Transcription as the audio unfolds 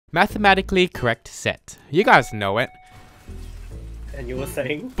Mathematically correct set. You guys know it. And you were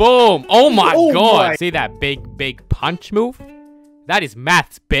saying? Boom! Oh my god! My. See that big punch move? That is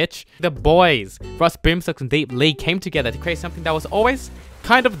maths, bitch. The boys, Ross, Boomsticks, and Deep Lee came together to create something that was always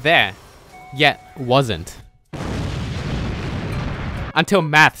kind of there, yet wasn't. Until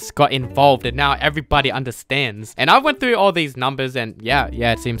maths got involved and now everybody understands. And I went through all these numbers and yeah,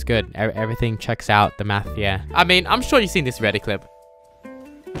 it seems good. Everything checks out, the math, yeah. I mean, I'm sure you've seen this Reddit clip.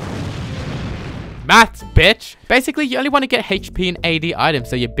 Maths, bitch! Basically, you only want to get HP and AD items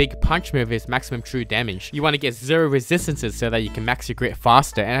so your big punch move is maximum true damage. You want to get 0 resistances so that you can max your grit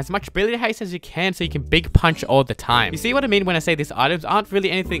faster and as much ability haste as you can so you can big punch all the time. You see what I mean when I say these items aren't really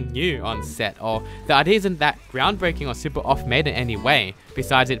anything new on Sett, or the idea isn't that groundbreaking or super off-made in any way,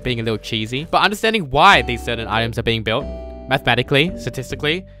 besides it being a little cheesy. But understanding why these certain items are being built, mathematically,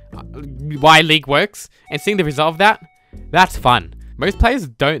 statistically, why League works, and seeing the result of that, that's fun. Most players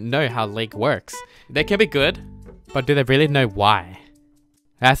don't know how League works. They can be good, but do they really know why?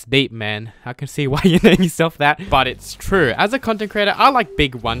 That's deep, man. I can see why you name yourself that, but it's true. As a content creator, I like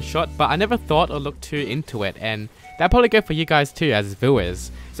big one-shot, but I never thought or looked too into it, and that probably go for you guys too as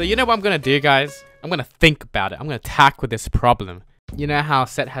viewers. So you know what I'm gonna do, guys? I'm gonna think about it. I'm gonna tackle this problem. You know how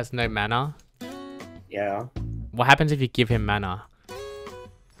Sett has no mana? Yeah. What happens if you give him mana?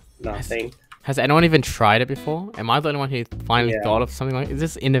 Nothing. Has anyone even tried it before? Am I the only one who finally thought of something like this? Is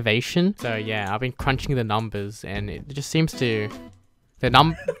this innovation? So yeah, I've been crunching the numbers and it just seems to...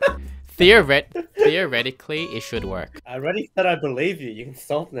 Theoretically, it should work. I already said I believe you. You can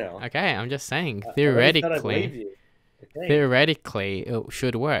stop now. Okay, I'm just saying. I believe you. Okay. Theoretically, it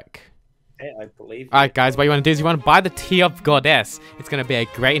should work. Okay, I believe you. Alright guys, what you want to do is you want to buy the Tea of Goddess. It's going to be a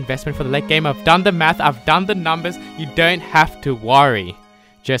great investment for the late game. I've done the math, I've done the numbers. You don't have to worry.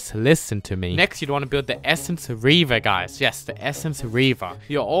 Just listen to me. Next, you'd want to build the Essence Reaver, guys. Yes, the Essence Reaver.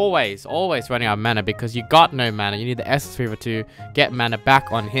 You're always running out of mana because you got no mana. You need the Essence Reaver to get mana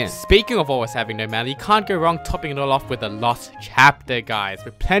back on him. Speaking of always having no mana, you can't go wrong topping it all off with a Lost Chapter, guys.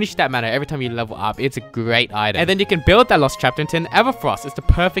 Replenish that mana every time you level up. It's a great item. And then you can build that Lost Chapter into an Everfrost. It's the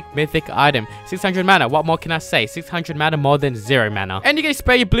perfect mythic item. 600 mana. What more can I say? 600 mana more than 0 mana. And you can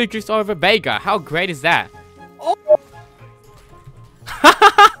spray your blue juice all over Vega. How great is that? Oh.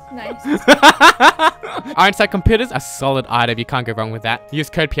 Nice. Ironside computers, a solid item. You can't go wrong with that. Use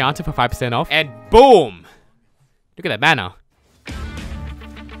code Pianta for 5% off. And boom! Look at that mana.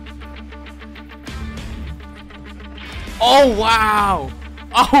 Oh, wow!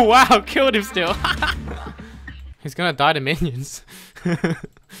 Oh, wow! Killed him still. He's gonna die to minions.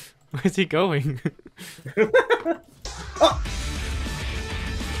 Where's he going? Oh.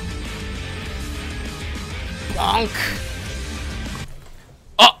 Bonk!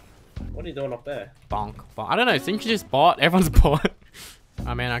 What are you doing up there? Bonk, bonk. I don't know, since you just bought, everyone's bought.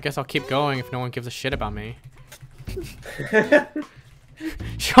 I mean, I guess I'll keep going if no one gives a shit about me.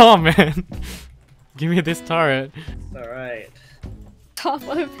 Sure, man. Give me this turret. Alright. Top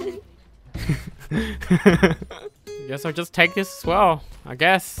open. Guess I'll just take this as well, I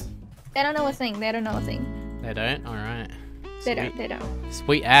guess. They don't know a thing. They don't know a thing. They don't? Alright. They don't. They don't.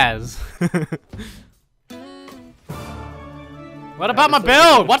 Sweet as. What about my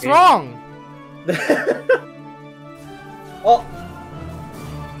build? What's wrong? Oh!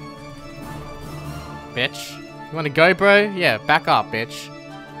 Bitch. You wanna go, bro? Yeah, back up, bitch.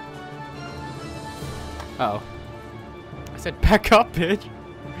 Uh-oh. I said back up, bitch.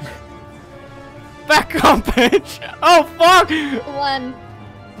 Back up, bitch! Oh, fuck! One.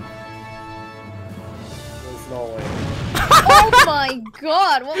 There's no way. Oh my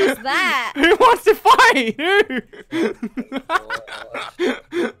god, what was that? Who wants to fight? Who?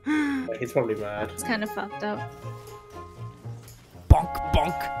 He's probably mad. It's kind of fucked up. Bonk,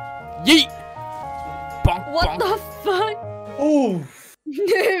 bonk. Yeet! Bonk, What bonk. the fuck? Ooh!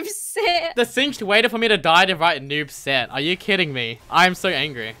 Noob Sett. The Cinch waited for me to die to write Noob Sett. Are you kidding me? I'm so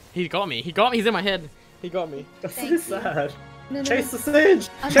angry. He got me. He got me. He's in my head. He got me. That's so sad. No. Chase the Singe!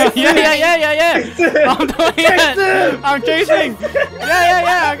 Yeah. I'm doing it. I'm chasing.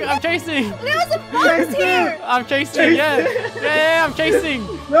 Yeah. I'm chasing. There was a box here. I'm chasing. Yeah. I'm chasing.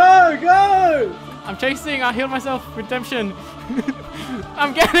 Go! I'm chasing. I healed myself. Redemption.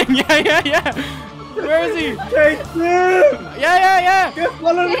 I'm getting. Yeah. Where is he? Chase him! Yeah. Get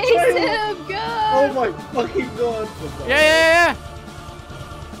follow the Chase trail! him, go! Oh my fucking god! Yeah.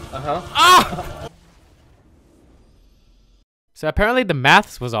 Uh-huh. Ah! So apparently the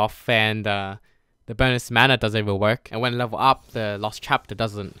maths was off and the bonus mana doesn't even work. And when level up, the Lost Chapter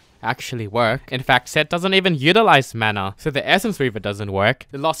doesn't actually work. In fact, Sett doesn't even utilize mana. So the Essence Reaver doesn't work.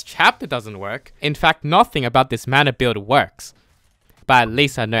 The Lost Chapter doesn't work. In fact, nothing about this mana build works. but at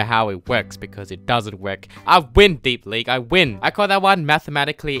least I know how it works because it doesn't work. I win, Deep League. I win. I call that one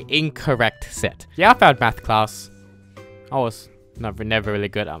mathematically incorrect set. Yeah, I failed math class. I was never really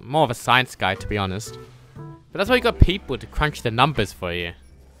good. I'm more of a science guy, to be honest. But that's why you got people to crunch the numbers for you.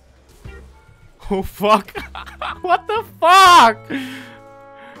 Oh, fuck. What the fuck?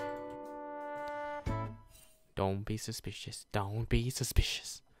 Don't be suspicious. Don't be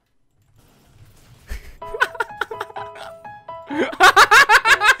suspicious.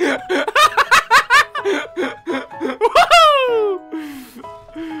 Woo!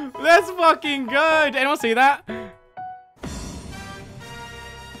 That's fucking good. Anyone see that?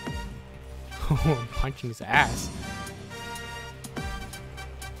 Oh, I'm punching his ass.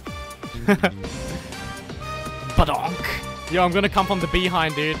 Badonk. Yo, I'm gonna come from the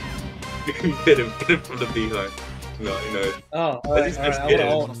behind, dude. Get him from the behind. No, he knows. Oh, alright,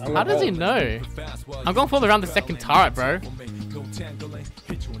 How does he know? I'm going for around the second turret, bro.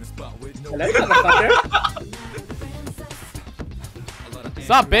 Hello, motherfucker. What's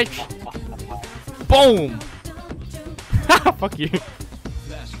up, bitch? Boom! Fuck you.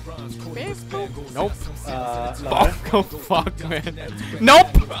 Nope. No. Oh, fuck, man.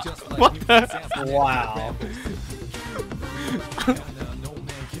 Nope! What the? Wow.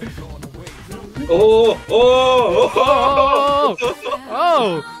 Oh!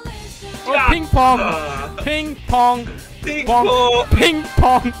 Ping pong! Ping pong! Ping pong! pong! Ping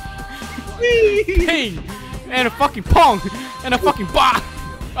pong! Ping! And a fucking pong! And a fucking bah!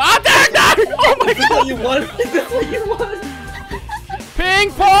 Ah, damn, no! Oh my god! Is this what you want? Is this what you want?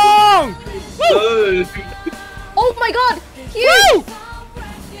 Ping pong! Woo! Oh my god! Huge!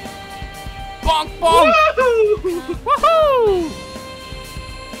 Bonk bonk! Woohoo!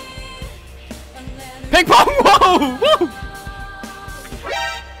 Ping pong! Whoa! Woo!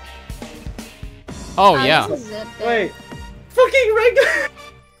 Oh yeah. This is it, then. Wait. Fucking regular!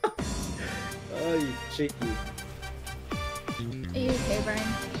 Oh, you cheeky. Are you okay, Brian?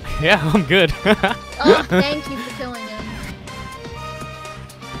 Yeah, I'm good. Oh, thank you for killing him.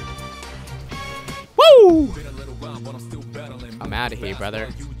 Woo! I'm out of here, brother.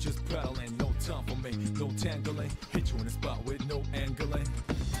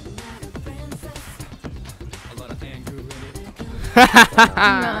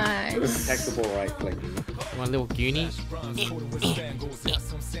 Nice. Impeccable right click. One little goonie.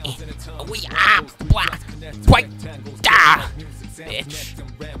 Bitch.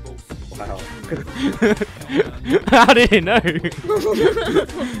 Wow. How did he know?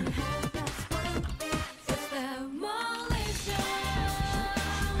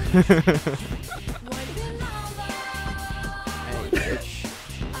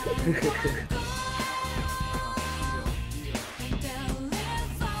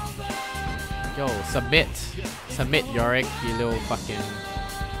 Yo, submit. Submit, Yorick, you little fucking...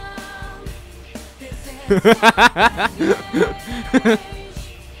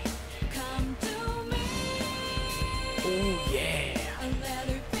 Oh, yeah.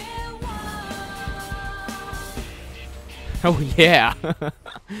 Oh, yeah.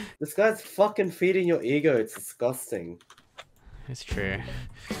 This guy's fucking feeding your ego. It's disgusting. It's true.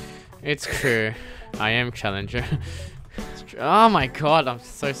 It's true. I am challenger. It's true. Oh my god, I'm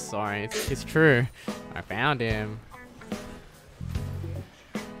so sorry. It's true. I found him.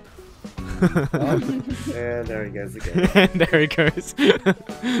 And there he goes again. And there he goes.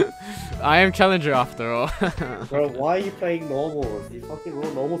 I am challenger after all. Bro, why are you playing normals? You fucking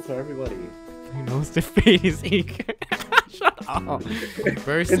roll normal to everybody. He knows to feed his ego. Shut up.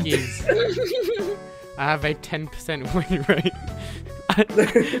 Broskies. I have a 10% win rate.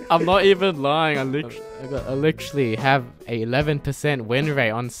 I'm not even lying. I literally have a 11% win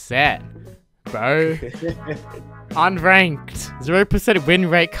rate on Sett, bro. Unranked, 0% win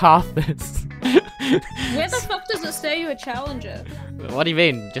rate Carthus. Where the fuck does it say you're a challenger? What do you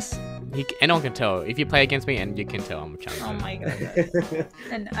mean? Just anyone can tell. If you play against me, and you can tell I'm a challenger. Oh my god.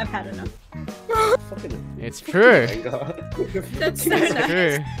 And I've had enough. It's true. That's so It's nice.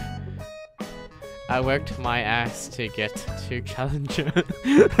 true. I worked my ass to get to challenger.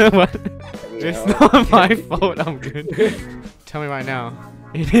 What? It's not my fault. I'm good. Tell me right now.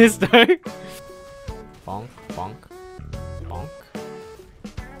 It is though. Bonk, bonk, bonk.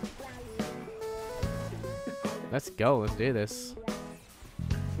 Let's go. Let's do this.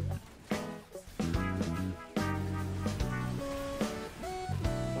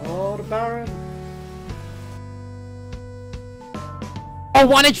 Oh, the Baron. Oh,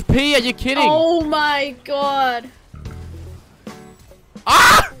 1 HP. Are you kidding? Oh my god.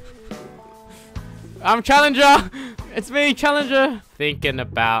 Ah! I'm challenger. It's me, challenger. Thinking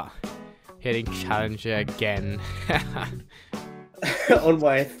about hitting challenger again. On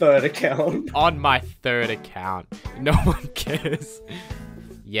my third account. On my third account. No one cares.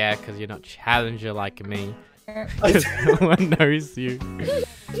 Yeah, because you're not challenger like me. Because no one knows you.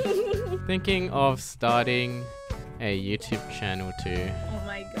 Thinking of starting a YouTube channel too. Oh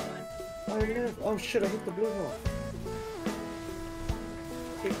my god. Oh shit, I hit the blue one.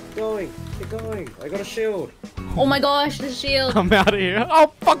 Keep going, keep going. I got a shield. Oh my gosh, the shield. I'm out of here.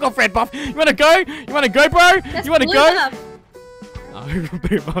 Oh, fuck off, Red Buff. You wanna go? You wanna go, bro? That's You wanna blue go? buff. Oh,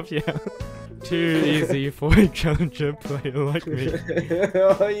 blue buff, yeah. Too easy for a challenger player like me.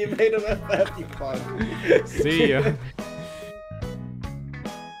 Oh, you made him a happy fun. See ya.